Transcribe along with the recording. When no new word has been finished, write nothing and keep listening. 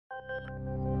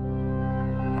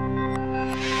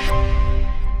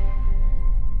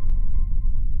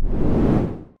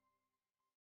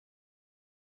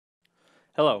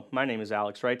Hello, my name is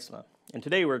Alex Reitzma, and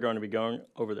today we're going to be going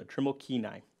over the Trimble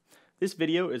Kenai. This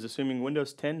video is assuming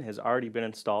Windows 10 has already been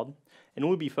installed, and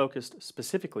will be focused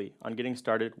specifically on getting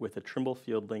started with the Trimble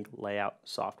Field Link layout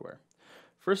software.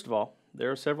 First of all,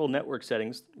 there are several network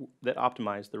settings that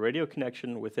optimize the radio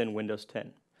connection within Windows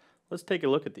 10. Let's take a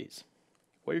look at these.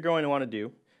 What you're going to want to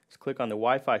do is click on the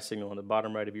Wi-Fi signal on the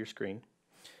bottom right of your screen,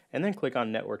 and then click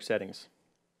on Network Settings.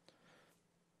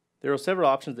 There are several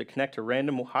options that connect to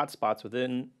random hotspots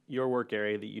within your work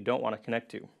area that you don't want to connect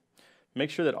to.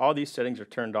 Make sure that all these settings are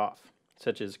turned off,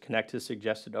 such as connect to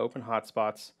suggested open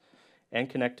hotspots and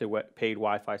connect to paid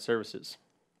Wi-Fi services.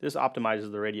 This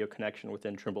optimizes the radio connection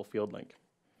within Trimble Field Link.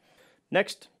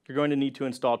 Next, you're going to need to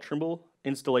install Trimble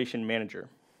Installation Manager.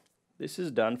 This is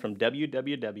done from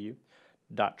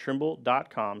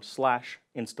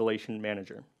www.trimble.com/installation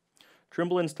manager.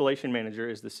 Trimble Installation Manager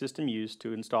is the system used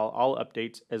to install all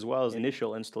updates as well as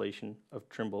initial installation of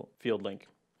Trimble Field Link.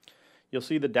 You'll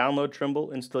see the Download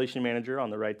Trimble Installation Manager on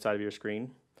the right side of your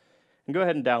screen, and go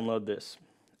ahead and download this.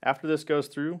 After this goes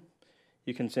through,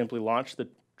 you can simply launch the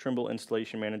Trimble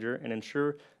Installation Manager and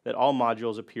ensure that all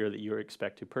modules appear that you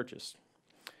expect to purchase.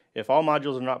 If all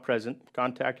modules are not present,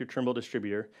 contact your Trimble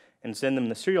distributor and send them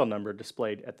the serial number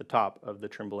displayed at the top of the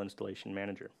Trimble Installation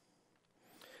Manager.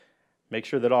 Make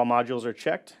sure that all modules are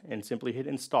checked and simply hit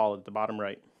install at the bottom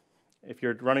right. If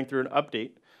you're running through an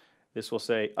update, this will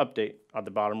say update on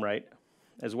the bottom right,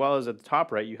 as well as at the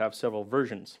top right you have several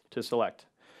versions to select.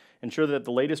 Ensure that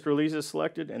the latest release is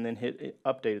selected and then hit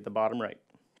update at the bottom right.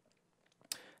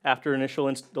 After initial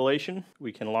installation,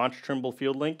 we can launch Trimble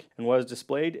Field Link, and what is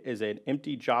displayed is an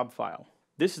empty job file.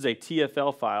 This is a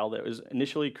TFL file that was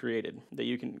initially created that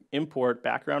you can import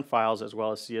background files as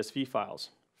well as CSV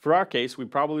files. For our case, we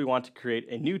probably want to create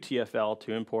a new TFL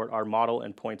to import our model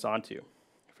and points onto.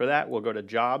 For that, we'll go to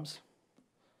Jobs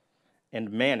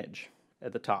and Manage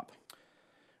at the top.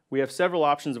 We have several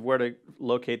options of where to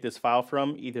locate this file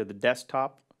from, either the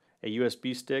desktop, a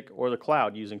USB stick, or the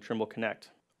cloud using Trimble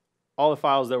Connect. All the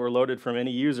files that were loaded from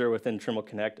any user within Trimble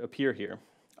Connect appear here.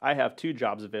 I have two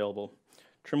jobs available,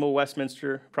 Trimble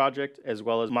Westminster project as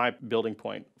well as my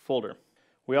BuildingPoint folder.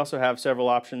 We also have several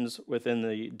options within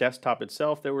the desktop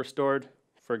itself that were stored.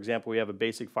 For example, we have a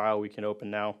basic file we can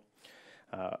open now.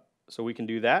 So we can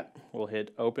do that. We'll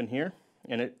hit open here,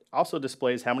 and it also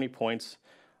displays how many points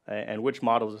and which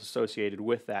model is associated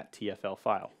with that TFL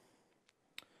file.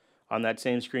 On that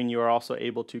same screen, you are also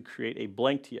able to create a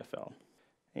blank TFL.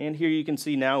 And here you can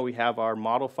see now we have our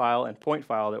model file and point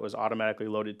file that was automatically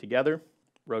loaded together.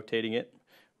 Rotating it,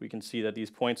 we can see that these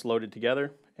points loaded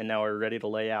together, and now we're ready to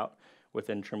lay out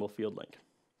within Trimble Field Link.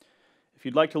 If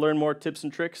you'd like to learn more tips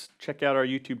and tricks, check out our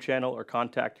YouTube channel or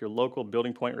contact your local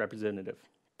BuildingPoint representative.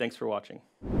 Thanks for watching.